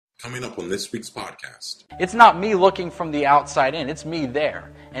Coming up on this week's podcast. It's not me looking from the outside in, it's me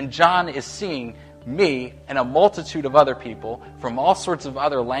there. And John is seeing me and a multitude of other people from all sorts of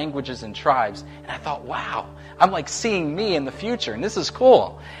other languages and tribes. And I thought, wow, I'm like seeing me in the future, and this is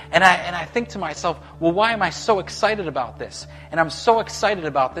cool. And I think to myself, well, why am I so excited about this? And I'm so excited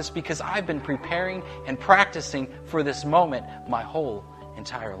about this because I've been preparing and practicing for this moment my whole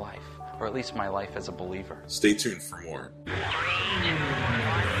entire life, or at least my life as a believer. Stay tuned for more.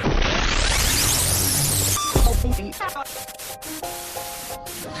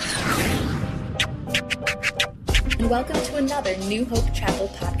 And welcome to another New Hope Chapel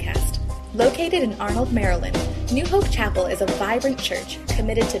podcast. Located in Arnold, Maryland, New Hope Chapel is a vibrant church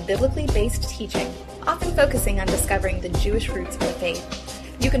committed to biblically based teaching, often focusing on discovering the Jewish roots of the faith.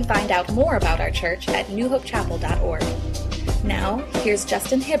 You can find out more about our church at newhopechapel.org. Now, here's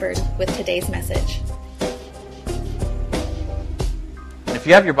Justin Hibbard with today's message. If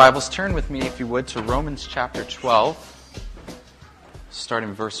you have your Bibles, turn with me, if you would, to Romans chapter 12,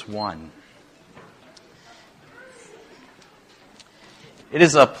 starting verse 1. It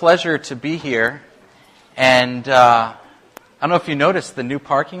is a pleasure to be here, and I don't know if you noticed the new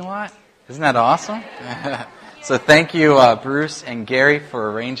parking lot. Isn't that awesome? So thank you, Bruce and Gary,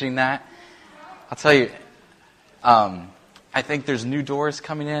 for arranging that. I'll tell you, I think there's new doors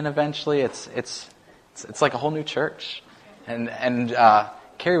coming in eventually. It's like a whole new church. And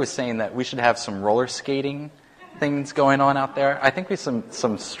Carrie was saying that we should have some roller skating things going on out there. I think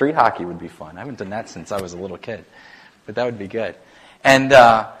some street hockey would be fun. I haven't done that since I was a little kid, but that would be good. And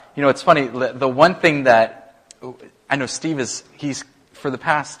it's funny. The one thing that I know Steve he's for the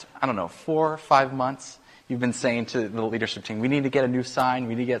past 4 or 5 months. You've been saying to the leadership team, we need to get a new sign.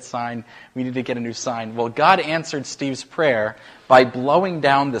 We need to get sign. We need to get a new sign. Well, God answered Steve's prayer by blowing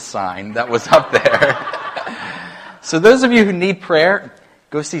down the sign that was up there. So those of you who need prayer,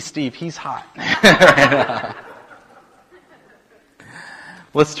 go see Steve. He's hot.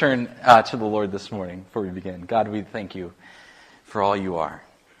 Let's turn to the Lord this morning before we begin. God, we thank you for all you are.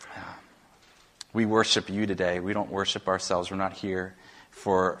 We worship you today. We don't worship ourselves. We're not here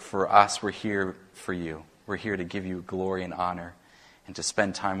for us. We're here for you. We're here to give you glory and honor and to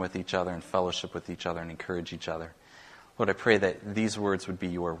spend time with each other and fellowship with each other and encourage each other. Lord, I pray that these words would be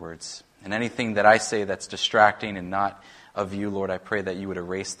your words. And anything that I say that's distracting and not of you, Lord, I pray that you would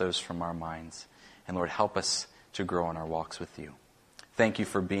erase those from our minds. And Lord, help us to grow in our walks with you. Thank you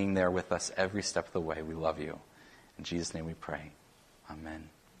for being there with us every step of the way. We love you. In Jesus' name we pray. Amen.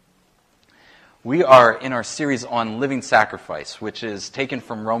 We are in our series on living sacrifice, which is taken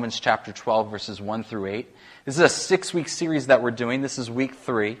from Romans chapter 12, verses 1 through 8. This is a 6-week series that we're doing. This is week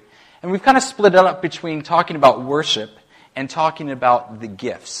 3. And we've kind of split it up between talking about worship and talking about the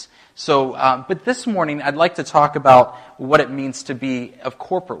gifts. So, but this morning, I'd like to talk about what it means to be of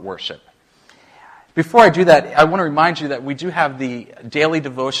corporate worship. Before I do that, I want to remind you that we do have the daily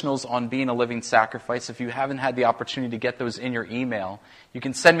devotionals on being a living sacrifice. If you haven't had the opportunity to get those in your email, you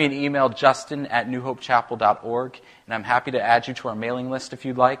can send me an email, justin@newhopechapel.org, and I'm happy to add you to our mailing list if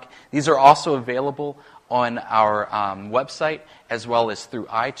you'd like. These are also available on our website as well as through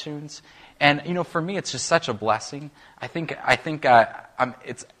iTunes. And, for me, it's just such a blessing. I think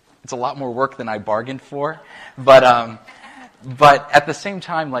it's a lot more work than I bargained for, but at the same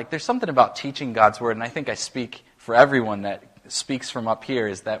time, there's something about teaching God's Word, and I think I speak for everyone that speaks from up here,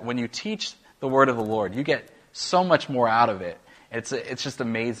 is that when you teach the Word of the Lord, you get so much more out of it. It's just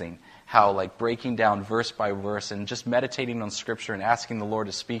amazing how, breaking down verse by verse and just meditating on Scripture and asking the Lord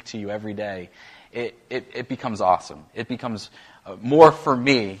to speak to you every day, it becomes awesome. It becomes more for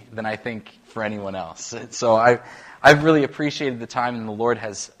me than I think for anyone else. So I've really appreciated the time, and the Lord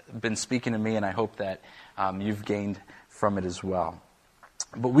has been speaking to me, and I hope that you've gained from it as well.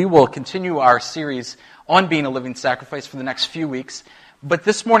 But we will continue our series on being a living sacrifice for the next few weeks. But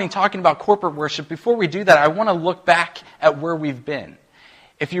this morning, talking about corporate worship, before we do that, I want to look back at where we've been.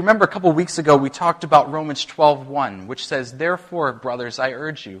 If you remember a couple weeks ago, we talked about Romans 12:1, which says, "Therefore, brothers, I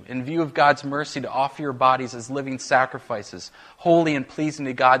urge you, in view of God's mercy, to offer your bodies as living sacrifices, holy and pleasing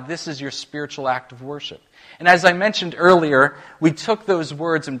to God. This is your spiritual act of worship." And as I mentioned earlier, we took those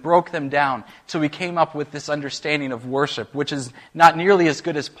words and broke them down till we came up with this understanding of worship, which is not nearly as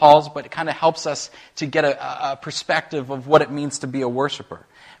good as Paul's, but it kind of helps us to get a perspective of what it means to be a worshiper.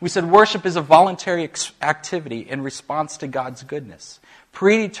 We said worship is a voluntary activity in response to God's goodness,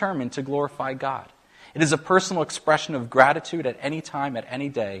 predetermined to glorify God. It is a personal expression of gratitude at any time, at any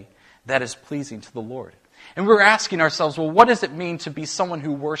day, that is pleasing to the Lord. And we're asking ourselves, well, what does it mean to be someone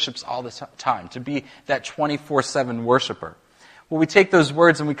who worships all the time, to be that 24/7 worshiper? Well, we take those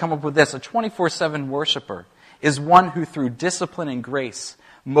words and we come up with this. A 24/7 worshiper is one who through discipline and grace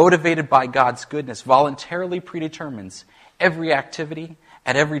motivated by God's goodness, voluntarily predetermines every activity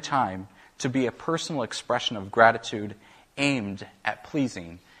at every time to be a personal expression of gratitude aimed at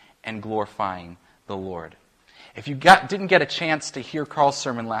pleasing and glorifying the Lord. If you didn't get a chance to hear Carl's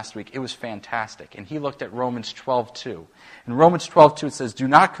sermon last week, it was fantastic. And he looked at Romans 12:2. In Romans 12:2 it says, "Do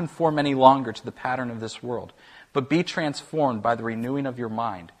not conform any longer to the pattern of this world, but be transformed by the renewing of your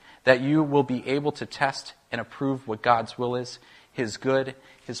mind, that you will be able to test and approve what God's will is, His good,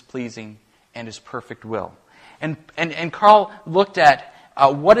 His pleasing, and His perfect will." And Carl looked at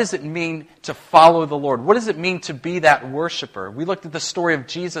what does it mean to follow the Lord? What does it mean to be that worshiper? We looked at the story of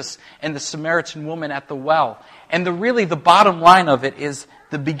Jesus and the Samaritan woman at the well. And the bottom line of it is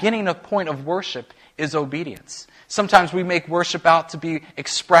the beginning of point of worship is obedience. Sometimes we make worship out to be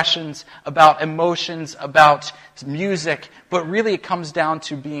expressions about emotions, about music, but really it comes down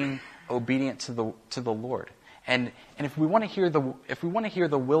to being obedient to the Lord. And if we want to hear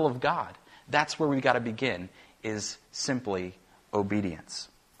the will of God, that's where we got to begin, is simply obedience.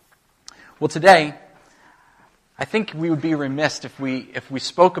 Well, today, I think we would be remiss if we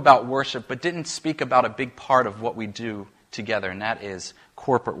spoke about worship but didn't speak about a big part of what we do together, and that is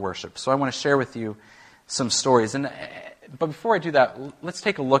corporate worship. So I want to share with you some stories. But before I do that, let's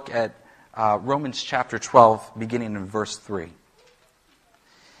take a look at Romans chapter 12, beginning in verse 3.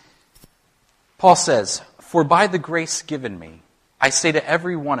 Paul says, "For by the grace given me, I say to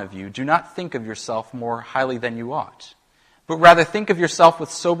every one of you, do not think of yourself more highly than you ought, but rather think of yourself with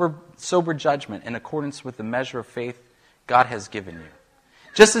sober judgment in accordance with the measure of faith God has given you.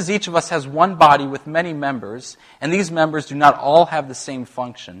 Just as each of us has one body with many members, and these members do not all have the same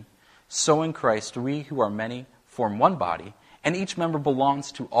function, so in Christ we who are many form one body, and each member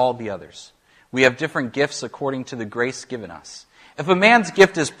belongs to all the others. We have different gifts according to the grace given us. If a man's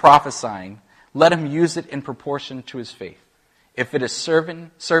gift is prophesying, let him use it in proportion to his faith. If it is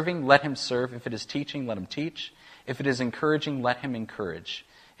serving, let him serve. If it is teaching, let him teach. If it is encouraging, let him encourage.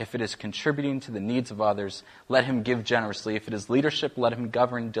 If it is contributing to the needs of others, let him give generously. If it is leadership, let him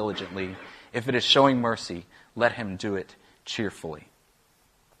govern diligently. If it is showing mercy, let him do it cheerfully."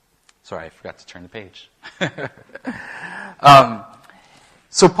 Sorry, I forgot to turn the page.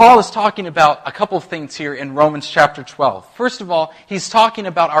 So Paul is talking about a couple of things here in Romans chapter 12. First of all, he's talking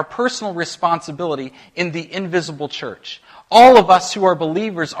about our personal responsibility in the invisible church. All of us who are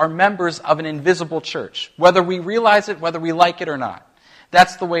believers are members of an invisible church, whether we realize it, whether we like it or not.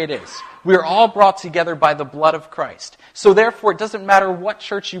 That's the way it is. We are all brought together by the blood of Christ. So therefore, it doesn't matter what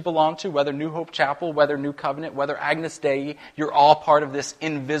church you belong to, whether New Hope Chapel, whether New Covenant, whether Agnus Dei, you're all part of this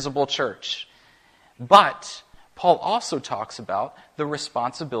invisible church. But Paul also talks about the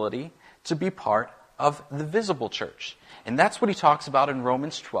responsibility to be part of the visible church. And that's what he talks about in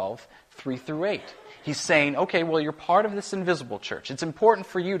Romans 12, 3 through 8. He's saying, okay, well, you're part of this invisible church. It's important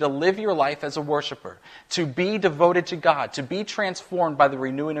for you to live your life as a worshiper, to be devoted to God, to be transformed by the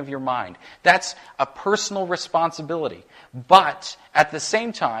renewing of your mind. That's a personal responsibility. But at the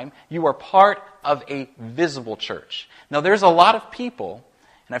same time, you are part of a visible church. Now, there's a lot of people,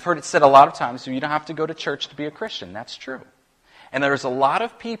 and I've heard it said a lot of times, so you don't have to go to church to be a Christian. That's true. And there's a lot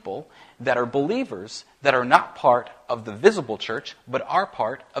of people that are believers that are not part of the visible church, but are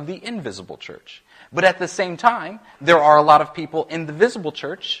part of the invisible church. But at the same time, there are a lot of people in the visible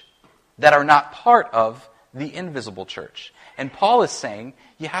church that are not part of the invisible church. And Paul is saying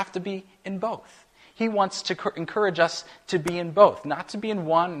you have to be in both. He wants to encourage us to be in both. Not to be in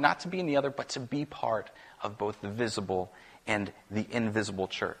one, not to be in the other, but to be part of both the visible and the invisible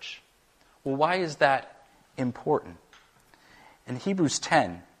church. Well, why is that important? In Hebrews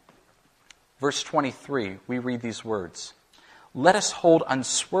 10, verse 23, we read these words, "Let us hold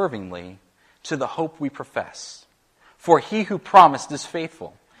unswervingly to the hope we profess. For he who promised is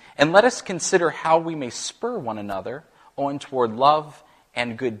faithful. And let us consider how we may spur one another on toward love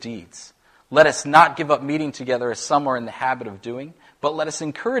and good deeds. Let us not give up meeting together as some are in the habit of doing, but let us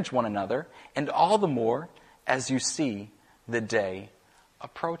encourage one another, and all the more as you see the day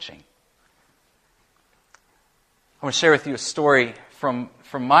approaching." I want to share with you a story from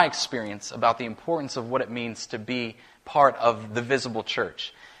my experience about the importance of what it means to be part of the visible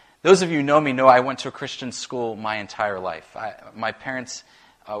church. Those of you who know me know I went to a Christian school my entire life. My parents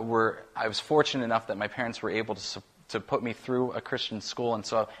I was fortunate enough that my parents were able to put me through a Christian school. And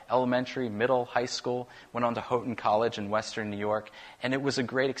so elementary, middle, high school, went on to Houghton College in Western New York. And it was a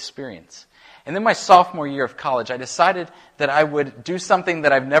great experience. And then my sophomore year of college, I decided that I would do something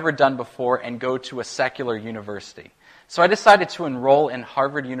that I've never done before and go to a secular university. So I decided to enroll in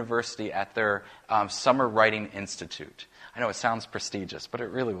Harvard University at their Summer Writing Institute. I know it sounds prestigious, but it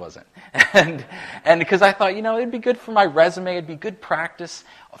really wasn't. And because I thought, it'd be good for my resume, it'd be good practice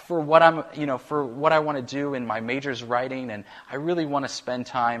for what for what I want to do in my major's writing, and I really want to spend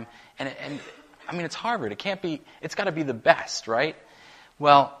time. And I mean, it's Harvard. It's got to be the best, right?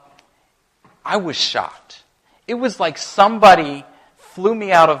 Well, I was shocked. It was like somebody flew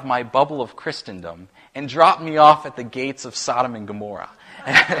me out of my bubble of Christendom and dropped me off at the gates of Sodom and Gomorrah.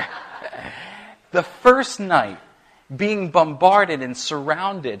 The first night, being bombarded and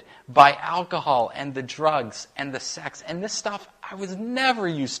surrounded by alcohol and the drugs and the sex and this stuff I was never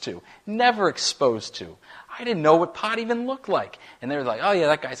used to, never exposed to. I didn't know what pot even looked like. And they were like, oh yeah,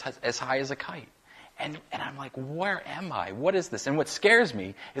 that guy's as high as a kite. And I'm like, where am I? What is this? And what scares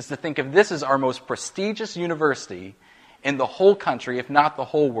me is to think if this is our most prestigious university in the whole country, if not the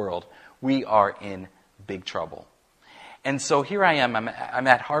whole world, we are in big trouble. And so here I am, I'm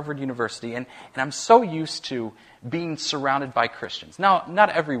at Harvard University, and I'm so used to being surrounded by Christians. Now, not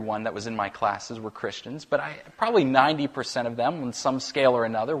everyone that was in my classes were Christians, but probably 90% of them, on some scale or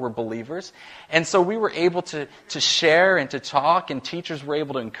another, were believers. And so we were able to share and to talk, and teachers were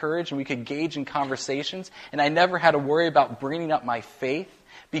able to encourage, and we could engage in conversations. And I never had to worry about bringing up my faith,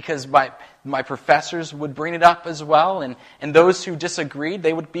 because my professors would bring it up as well, and those who disagreed,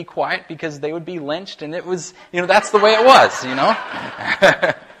 they would be quiet because they would be lynched, and it was, that's the way it was,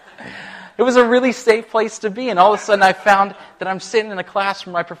 It was a really safe place to be, and all of a sudden I found that I'm sitting in a class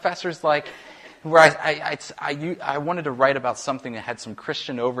where my professor's like, where I wanted to write about something that had some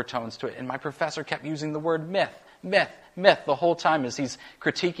Christian overtones to it, and my professor kept using the word myth the whole time as he's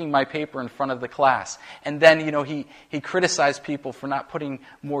critiquing my paper in front of the class. And then, he criticized people for not putting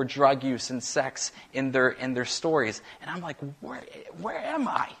more drug use and sex in their stories. And I'm like, where am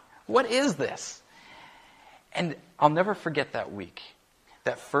I? What is this? And I'll never forget that week,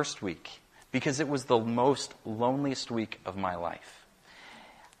 that first week, because it was the most loneliest week of my life.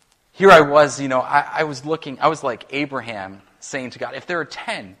 Here I was, I was like Abraham saying to God, if there are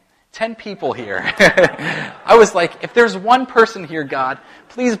 10 people here. I was like, if there's one person here, God,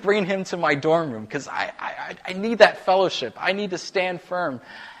 please bring him to my dorm room, because I need that fellowship. I need to stand firm.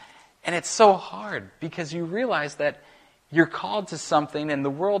 And it's so hard, because you realize that you're called to something and the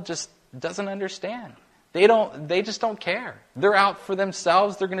world just doesn't understand. They just don't care. They're out for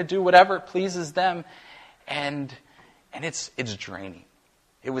themselves. They're going to do whatever pleases them. And it's draining.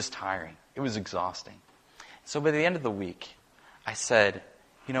 It was tiring. It was exhausting. So by the end of the week, I said,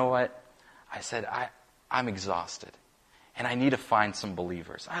 you know what? I said, I'm exhausted, and I need to find some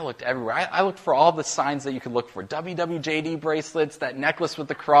believers. I looked everywhere. I looked for all the signs that you could look for. WWJD bracelets, that necklace with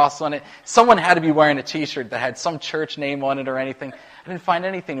the cross on it. Someone had to be wearing a T-shirt that had some church name on it or anything. I didn't find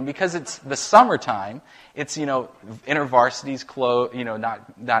anything. And because it's the summertime, it's, intervarsities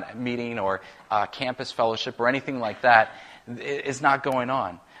not meeting, or campus fellowship or anything like that is not going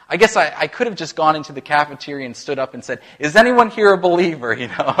on. I guess I could have just gone into the cafeteria and stood up and said, is anyone here a believer,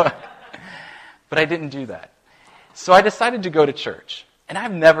 But I didn't do that. So I decided to go to church. And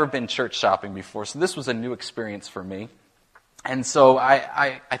I've never been church shopping before, so this was a new experience for me. And so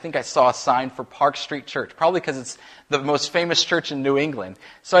I think I saw a sign for Park Street Church, probably because it's the most famous church in New England.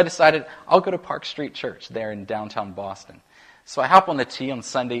 So I decided I'll go to Park Street Church there in downtown Boston. So I hop on the T on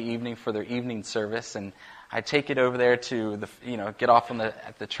Sunday evening for their evening service, and I take it over there to get off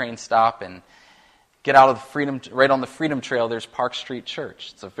at the train stop and get out of the Freedom, right on the Freedom Trail. There's Park Street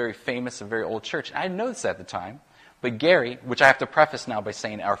Church. It's a very famous, a very old church. And I didn't know this at the time, but Gary, which I have to preface now by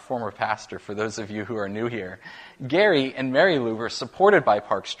saying our former pastor, for those of you who are new here, Gary and Mary Lou were supported by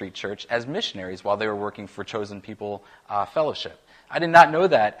Park Street Church as missionaries while they were working for Chosen People Fellowship. I did not know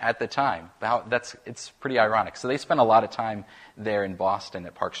that at the time. It's pretty ironic. So they spent a lot of time there in Boston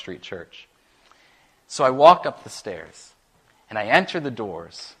at Park Street Church. So I walk up the stairs, and I enter the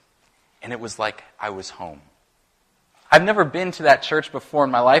doors, and it was like I was home. I've never been to that church before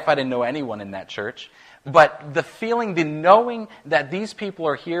in my life. I didn't know anyone in that church. But the feeling, the knowing that these people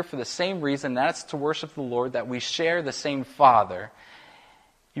are here for the same reason, that's to worship the Lord, that we share the same Father,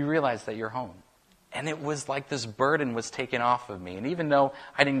 you realize that you're home. And it was like this burden was taken off of me. And even though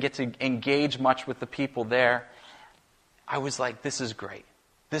I didn't get to engage much with the people there, I was like, this is great.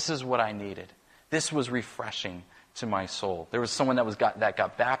 This is what I needed. This was refreshing to my soul. There was someone that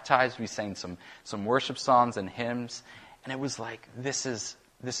got baptized. We sang some worship songs and hymns. And it was like, this is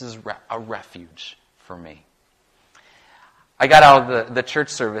a refuge for me. I got out of the church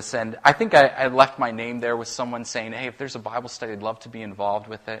service, and I think I left my name there with someone saying, hey, if there's a Bible study, I'd love to be involved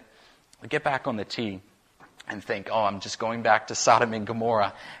with it. I get back on the T and think, I'm just going back to Sodom and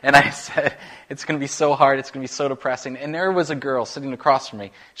Gomorrah. And I said, it's going to be so hard, it's going to be so depressing. And there was a girl sitting across from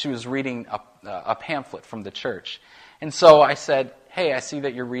me. She was reading a pamphlet from the church. And so I said, hey, I see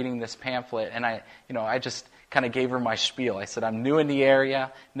that you're reading this pamphlet. And I just kind of gave her my spiel. I said, I'm new in the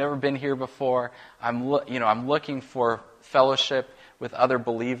area, never been here before. I'm looking for fellowship with other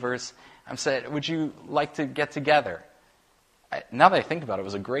believers. I said, would you like to get together? Now that I think about it, it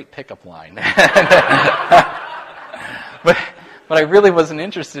was a great pickup line. But I really wasn't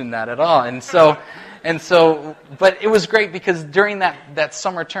interested in that at all. But it was great because during that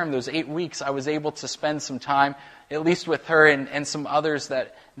summer term, those 8 weeks, I was able to spend some time, at least with her and some others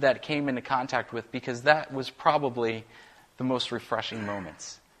that came into contact with, because that was probably the most refreshing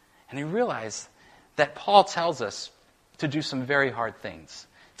moments. And I realized that Paul tells us to do some very hard things,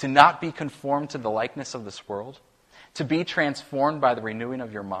 to not be conformed to the likeness of this world, to be transformed by the renewing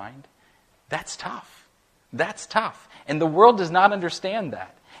of your mind. That's tough. That's tough. And the world does not understand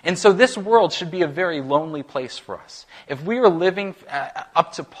that. And so this world should be a very lonely place for us. If we are living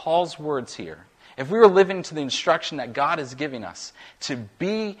up to Paul's words here, if we are living to the instruction that God is giving us to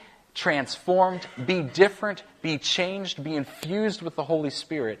be transformed, be different, be changed, be infused with the Holy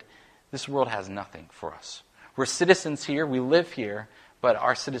Spirit, this world has nothing for us. We're citizens here, we live here, but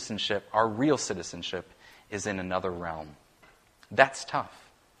our citizenship, our real citizenship, is in another realm. That's tough.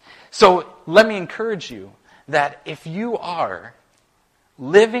 So let me encourage you that if you are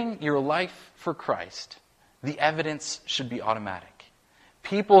living your life for Christ, the evidence should be automatic.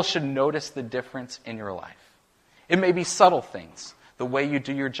 People should notice the difference in your life. It may be subtle things, the way you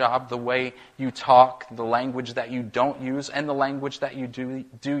do your job, the way you talk, the language that you don't use, and the language that you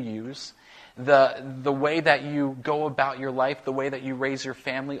do use, the way that you go about your life, the way that you raise your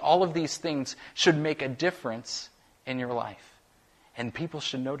family. All of these things should make a difference in your life. And people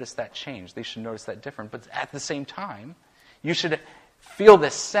should notice that change. They should notice that difference. But at the same time, you should feel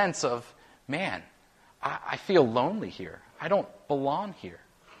this sense of, man, I feel lonely here. I don't belong here.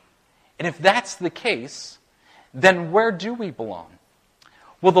 And if that's the case, then where do we belong?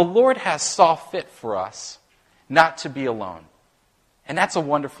 Well, the Lord has saw fit for us not to be alone. And that's a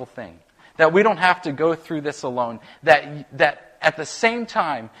wonderful thing. That we don't have to go through this alone. That at the same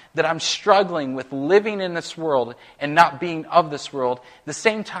time that I'm struggling with living in this world and not being of this world, the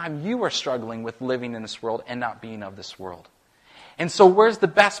same time you are struggling with living in this world and not being of this world. And so where's the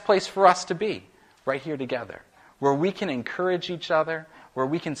best place for us to be? Right here together. Where we can encourage each other, where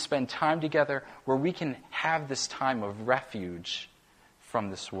we can spend time together, where we can have this time of refuge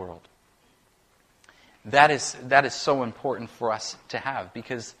from this world. That is so important for us to have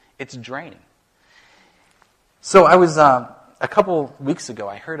because it's draining. So I was, a couple weeks ago,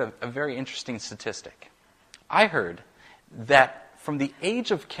 I heard a very interesting statistic. I heard that from the age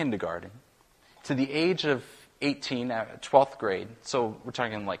of kindergarten to the age of 18, 12th grade, so we're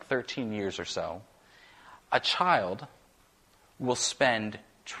talking like 13 years or so, a child will spend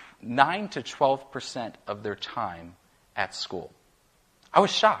 9 to 12% of their time at school. I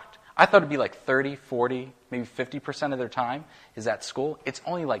was shocked. I thought it'd be like 30, 40, maybe 50% of their time is at school. It's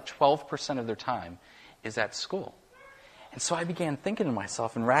only like 12% of their time is at school. And so I began thinking to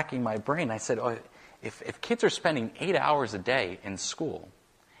myself and racking my brain. I said, if kids are spending 8 hours a day in school,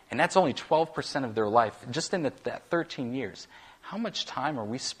 and that's only 12% of their life, just in that 13 years, how much time are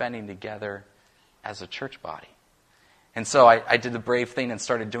we spending together as a church body? And so I did the brave thing and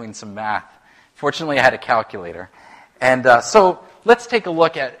started doing some math. Fortunately, I had a calculator. And so let's take a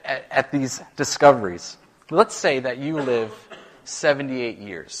look at these discoveries. Let's say that you live 78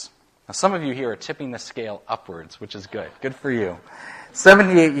 years. Now, some of you here are tipping the scale upwards, which is good. Good for you.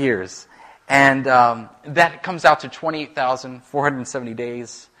 78 years. And that comes out to 28,470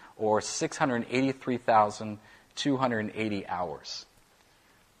 days, or 683,280 hours.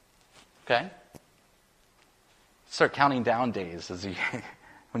 Okay? Start counting down days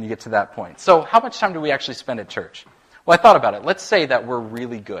when you get to that point. So how much time do we actually spend at church? Well, I thought about it. Let's say that we're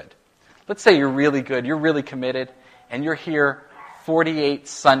really good. Let's say you're really good, you're really committed, and you're here 48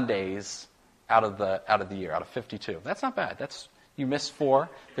 Sundays out of the year, out of 52. That's not bad. You missed 4.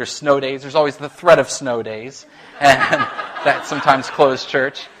 There's snow days. There's always the threat of snow days, and that sometimes close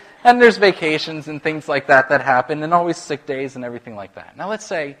church. And there's vacations and things like that happen, and always sick days and everything like that. Now let's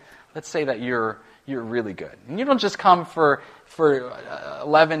say that you're really good, and you don't just come for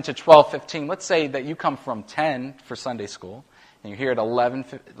 11 to 12, 15. Let's say that you come from 10 for Sunday school, and you're here at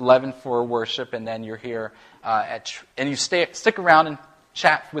 11 for worship, and then you're here and you stick around and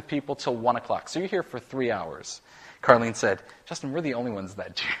chat with people till 1 o'clock. So you're here for 3 hours. Carlene said, Justin, we're the only ones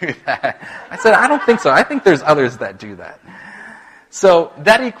that do that. I said, I don't think so. I think there's others that do that. So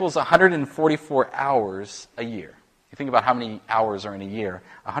that equals 144 hours a year. You think about how many hours are in a year,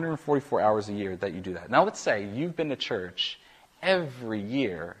 144 hours a year that you do that. Now let's say you've been to church every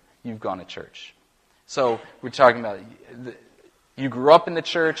year you've gone to church. So we're talking about you grew up in the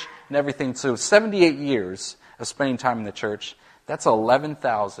church and everything. So 78 years of spending time in the church, that's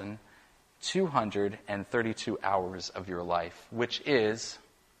 11,232 hours of your life, which is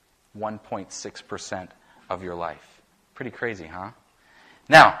 1.6% of your life. Pretty crazy, huh?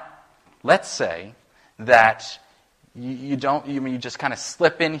 Now, let's say that you just kind of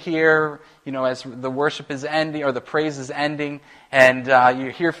slip in here, as the worship is ending or the praise is ending, and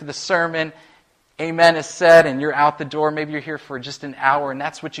you're here for the sermon. Amen is said, and you're out the door. Maybe you're here for just an hour, and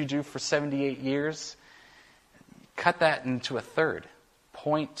that's what you do for 78 years. Cut that into a third.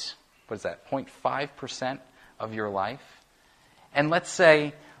 0.5% of your life. And let's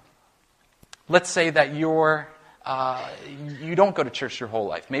say that you don't go to church your whole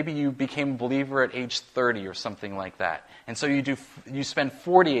life. Maybe you became a believer at age 30 or something like that. And so you spend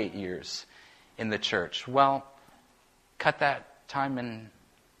 48 years in the church. Well, cut that time in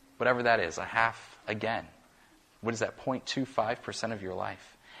whatever that is, a half again. What is that, 0.25% of your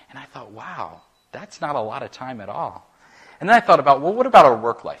life? And I thought, wow, that's not a lot of time at all. And then I thought about, well, what about our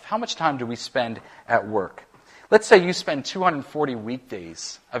work life? How much time do we spend at work? Let's say you spend 240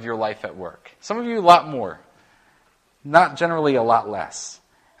 weekdays of your life at work. Some of you a lot more. Not generally a lot less.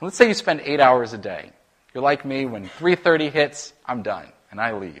 And let's say you spend 8 hours a day. You're like me, when 3:30 hits, I'm done, and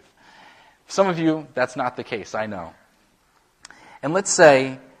I leave. Some of you, that's not the case, I know. And let's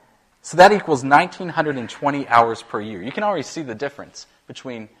say, so that equals 1,920 hours per year. You can already see the difference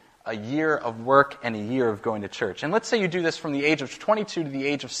between a year of work and a year of going to church. And let's say you do this from the age of 22 to the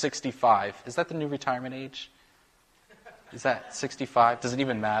age of 65. Is that the new retirement age? Is that 65? Does it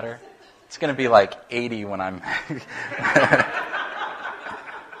even matter? It's going to be like 80 when I'm...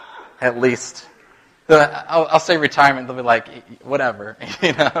 At least. I'll say retirement, they'll be like, whatever.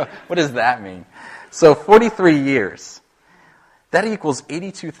 What does that mean? So 43 years. That equals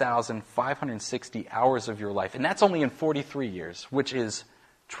 82,560 hours of your life. And that's only in 43 years, which is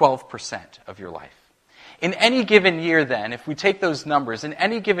 12% of your life. In any given year then, if we take those numbers, in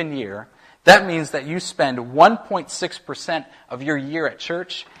any given year, that means that you spend 1.6% of your year at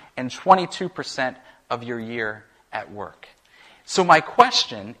church and 22% of your year at work. So my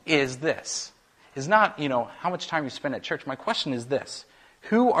question is this. Is not, how much time you spend at church. My question is this.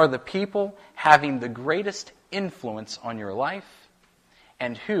 Who are the people having the greatest influence on your life?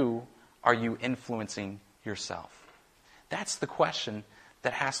 And who are you influencing yourself? That's the question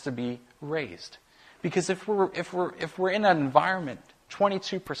that has to be raised. Because if we're in an environment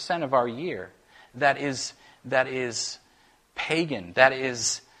 22% of our year that is pagan, that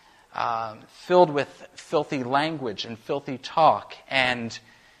is filled with filthy language and filthy talk and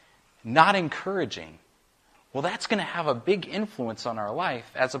not encouraging, well, that's going to have a big influence on our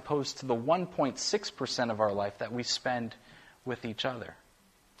life as opposed to the 1.6% of our life that we spend with each other.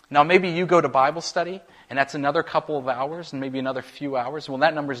 Now, maybe you go to Bible study, and that's another couple of hours, and maybe another few hours. Well,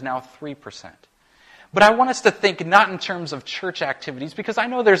 that number is now 3%. But I want us to think not in terms of church activities, because I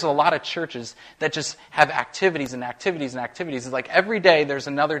know there's a lot of churches that just have activities and activities and activities. It's like every day there's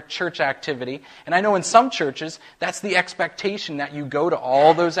another church activity. And I know in some churches, that's the expectation that you go to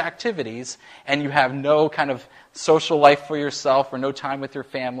all those activities and you have no kind of social life for yourself or no time with your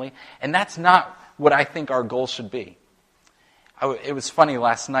family. And that's not what I think our goal should be. It was funny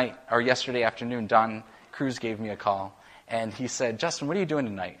yesterday afternoon, Don Cruz gave me a call. And he said, Justin, what are you doing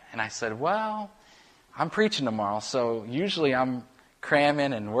tonight? And I said, well, I'm preaching tomorrow, so usually I'm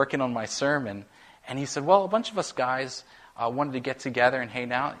cramming and working on my sermon. And he said, well, a bunch of us guys wanted to get together and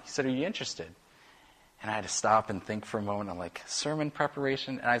hang out. He said, are you interested? And I had to stop and think for a moment. I'm like, sermon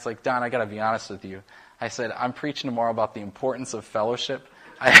preparation? And I was like, Don, I got to be honest with you. I said, I'm preaching tomorrow about the importance of fellowship.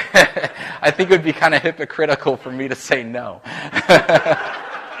 I think it would be kind of hypocritical for me to say no.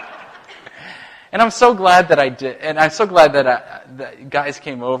 And I'm so glad that I did. And I'm so glad that guys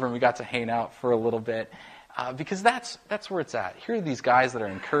came over and we got to hang out for a little bit. Because that's where it's at. Here are these guys that are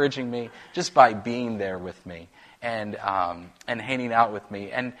encouraging me just by being there with me and hanging out with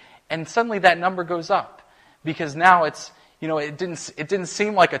me. And suddenly that number goes up. Because now it's, it didn't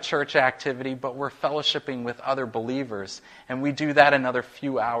seem like a church activity, but we're fellowshipping with other believers. And we do that another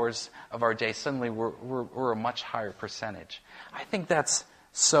few hours of our day. Suddenly we're a much higher percentage. I think that's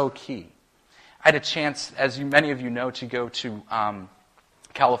so key. I had a chance, as many of you know, to go to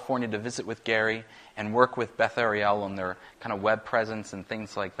California to visit with Gary and work with Beth Ariel on their kind of web presence and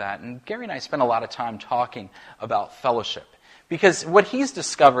things like that. And Gary and I spent a lot of time talking about fellowship. Because what he's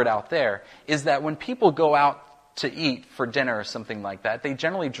discovered out there is that when people go out to eat for dinner or something like that, they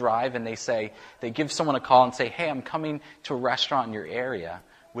generally drive and they give someone a call and say, hey, I'm coming to a restaurant in your area.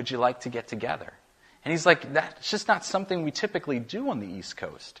 Would you like to get together? And he's like, that's just not something we typically do on the East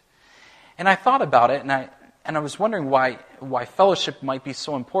Coast. And I thought about it, and I was wondering why fellowship might be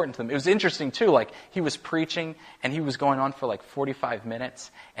so important to them. It was interesting, too. Like, he was preaching, and he was going on for like 45 minutes.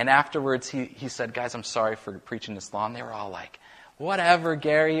 And afterwards, he said, guys, I'm sorry for preaching this long. They were all like, whatever,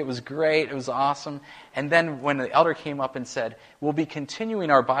 Gary, it was great, it was awesome. And then when the elder came up and said, we'll be continuing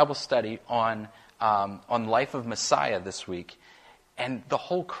our Bible study on Life of Messiah this week, and the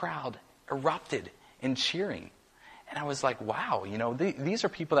whole crowd erupted in cheering. And I was like, wow, these are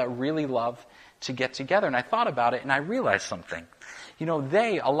people that really love to get together. And I thought about it, and I realized something.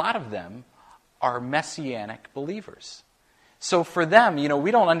 A lot of them are Messianic believers. So for them,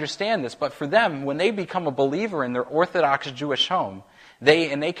 we don't understand this, but for them, when they become a believer in their Orthodox Jewish home,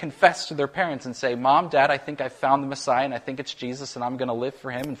 they confess to their parents and say, Mom, Dad, I think I found the Messiah, and I think it's Jesus, and I'm going to live for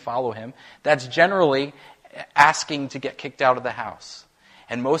him and follow him. That's generally asking to get kicked out of the house.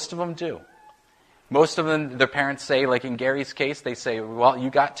 And most of them do. Most of them, their parents say, like in Gary's case, they say, well, you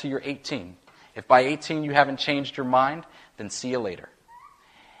got to your 18. If by 18 you haven't changed your mind, then see you later.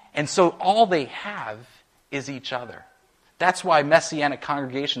 And so all they have is each other. That's why Messianic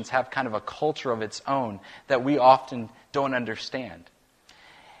congregations have kind of a culture of its own that we often don't understand.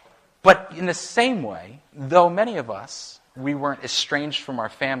 But in the same way, though many of us, we weren't estranged from our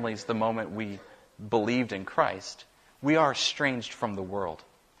families the moment we believed in Christ, we are estranged from the world.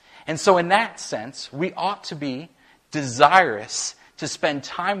 And so in that sense, we ought to be desirous to spend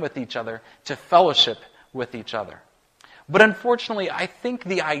time with each other, to fellowship with each other. But unfortunately, I think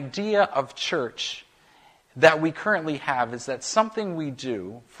the idea of church that we currently have is that something we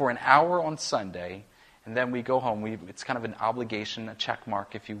do for an hour on Sunday, and then we go home. It's kind of an obligation, a check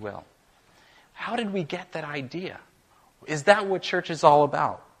mark, if you will. How did we get that idea? Is that what church is all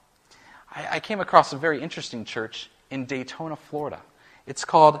about? I came across a very interesting church in Daytona, Florida. It's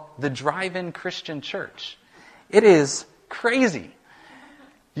called the Drive-In Christian Church. It is crazy.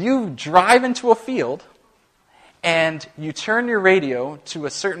 You drive into a field, and you turn your radio to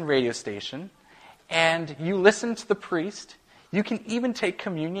a certain radio station, and you listen to the priest. You can even take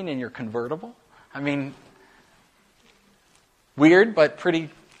communion in your convertible. I mean, weird, but pretty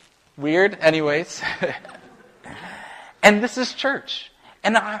weird anyways. And this is church.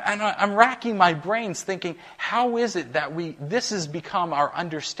 And I'm racking my brains thinking, how is it that this has become our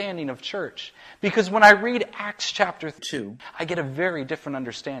understanding of church? Because when I read Acts chapter 2, I get a very different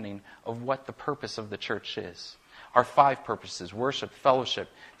understanding of what the purpose of the church is. Our 5 purposes: worship, fellowship,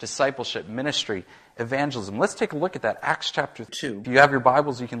 discipleship, ministry, evangelism. Let's take a look at that. Acts chapter 2. If you have your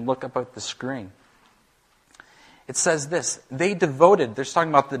Bibles, you can look up at the screen. It says this: they're talking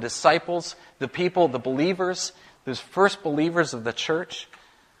about the disciples, the people, the believers, those first believers of the church.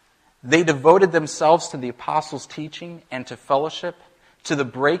 They devoted themselves to the apostles' teaching and to fellowship, to the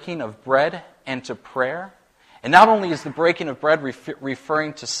breaking of bread and to prayer. And not only is the breaking of bread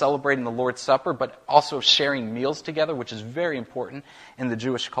referring to celebrating the Lord's Supper, but also sharing meals together, which is very important in the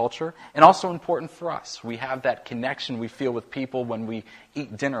Jewish culture, and also important for us. We have that connection we feel with people when we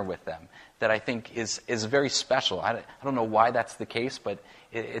eat dinner with them that I think is very special. I don't know why that's the case, but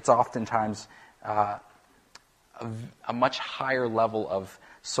it's oftentimes a much higher level of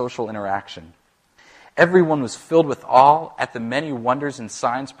social interaction. Everyone was filled with awe at the many wonders and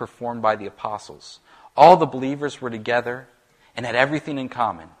signs performed by the apostles. All the believers were together and had everything in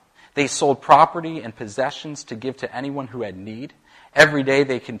common. They sold property and possessions to give to anyone who had need. Every day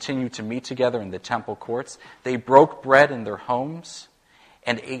they continued to meet together in the temple courts. They broke bread in their homes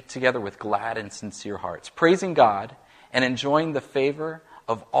and ate together with glad and sincere hearts, praising God and enjoying the favor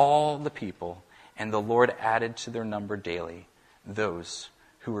of all the people. And the Lord added to their number daily those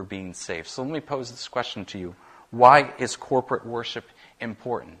who were being saved. So let me pose this question to you. Why is corporate worship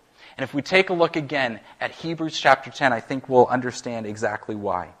important? And if we take a look again at Hebrews chapter 10, I think we'll understand exactly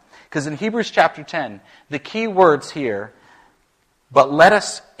why. Because in Hebrews chapter 10, the key words here, but let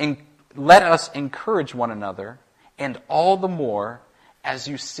us encourage one another, and all the more as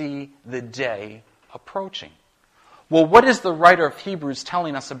you see the day approaching. Well, what is the writer of Hebrews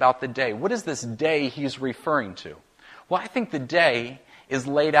telling us about the day? What is this day he's referring to? Well, I think the day is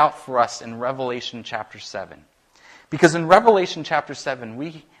laid out for us in Revelation chapter 7. Because in Revelation chapter 7,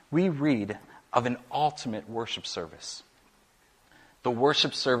 we read of an ultimate worship service. The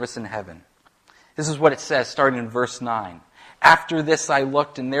worship service in heaven. This is what it says, starting in verse 9. After this I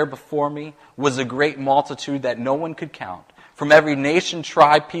looked, and there before me was a great multitude that no one could count, from every nation,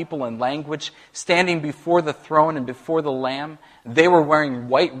 tribe, people, and language, standing before the throne and before the Lamb. They were wearing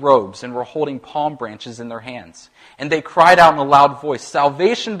white robes and were holding palm branches in their hands. And they cried out in a loud voice,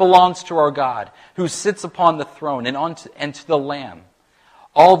 "Salvation belongs to our God, who sits upon the throne, and to the Lamb."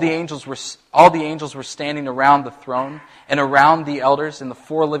 All the angels were standing around the throne and around the elders and the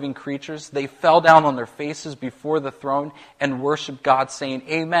four living creatures. They fell down on their faces before the throne and worshiped God, saying,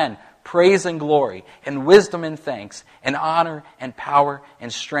 Amen, praise and glory and wisdom and thanks and honor and power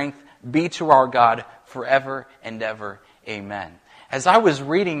and strength be to our God forever and ever. Amen. As I was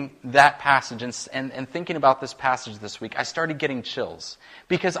reading that passage and thinking about this passage this week, I started getting chills.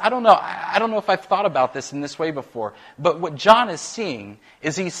 Because I don't know if I've thought about this in this way before, but what John is seeing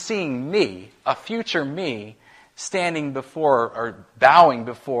is he's seeing me, a future me, standing before or bowing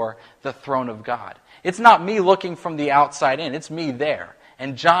before the throne of God. It's not me looking from the outside in, it's me there.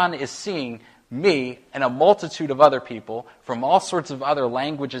 And John is seeing me and a multitude of other people from all sorts of other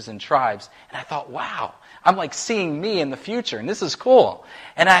languages and tribes. And I thought, wow, I'm like seeing me in the future, and this is cool.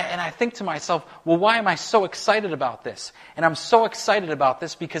 And I think to myself, well, why am I so excited about this? And I'm so excited about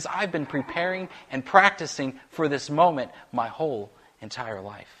this because I've been preparing and practicing for this moment my whole entire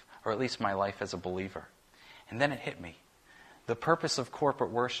life, or at least my life as a believer. And then it hit me. The purpose of corporate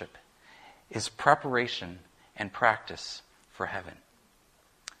worship is preparation and practice for heaven.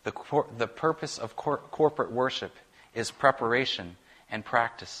 The purpose of corporate worship is preparation and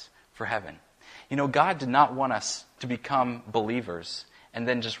practice for heaven. You know, God did not want us to become believers and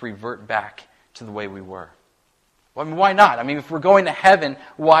then just revert back to the way we were. Well, I mean, why not? I mean, if we're going to heaven,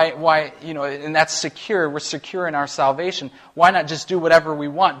 why, and that's secure, we're secure in our salvation, why not just do whatever we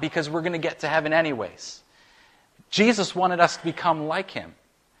want? Because we're going to get to heaven anyways. Jesus wanted us to become like Him.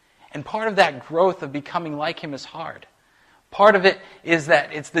 And part of that growth of becoming like Him is hard. Part of it is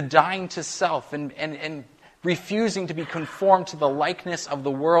that it's the dying to self and refusing to be conformed to the likeness of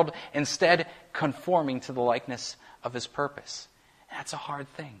the world, instead conforming to the likeness of His purpose. And that's a hard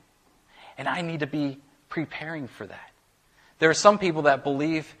thing. And I need to be preparing for that. There are some people that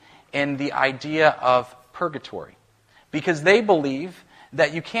believe in the idea of purgatory because they believe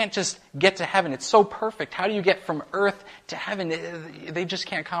that you can't just get to heaven. It's so perfect. How do you get from earth to heaven? They just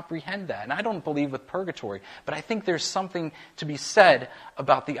can't comprehend that. And I don't believe with purgatory, but I think there's something to be said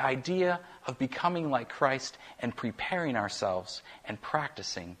about the idea of becoming like Christ and preparing ourselves and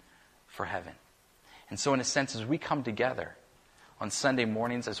practicing for heaven. And so in a sense, as we come together on Sunday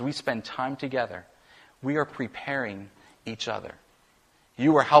mornings, as we spend time together, we are preparing each other.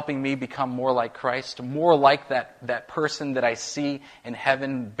 You are helping me become more like Christ, more like that person that I see in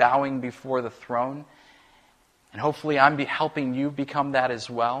heaven bowing before the throne. And hopefully I'm helping you become that as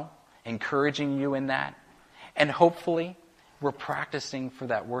well, encouraging you in that. And hopefully we're practicing for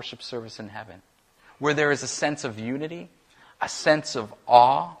that worship service in heaven, where there is a sense of unity, a sense of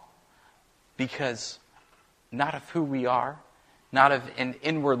awe, because not of who we are, not of an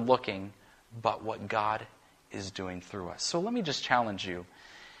inward looking, but what God is doing through us. So let me just challenge you.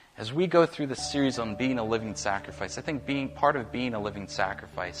 As we go through this series on being a living sacrifice, I think part of being a living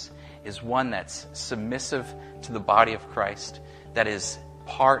sacrifice is one that's submissive to the body of Christ, that is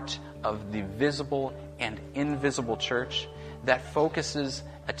part of the visible and invisible church, that focuses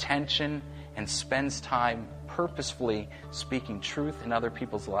attention and spends time purposefully speaking truth in other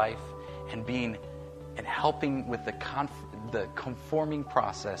people's life and helping with the conforming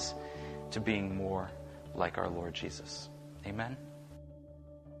process to being more like our Lord Jesus. Amen.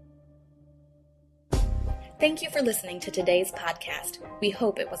 Thank you for listening to today's podcast. We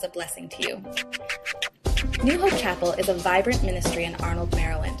hope it was a blessing to you. New Hope Chapel is a vibrant ministry in Arnold,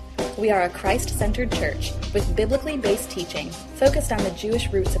 Maryland. We are a Christ-centered church with biblically based teaching focused on the Jewish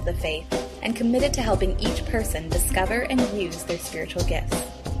roots of the faith and committed to helping each person discover and use their spiritual gifts.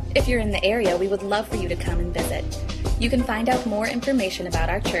 If you're in the area, we would love for you to come and visit. You can find out more information about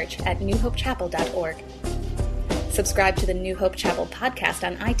our church at newhopechapel.org. Subscribe to the New Hope Chapel podcast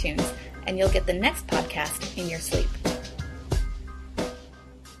on iTunes, and you'll get the next podcast in your sleep.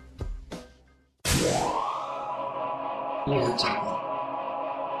 New Hope Chapel.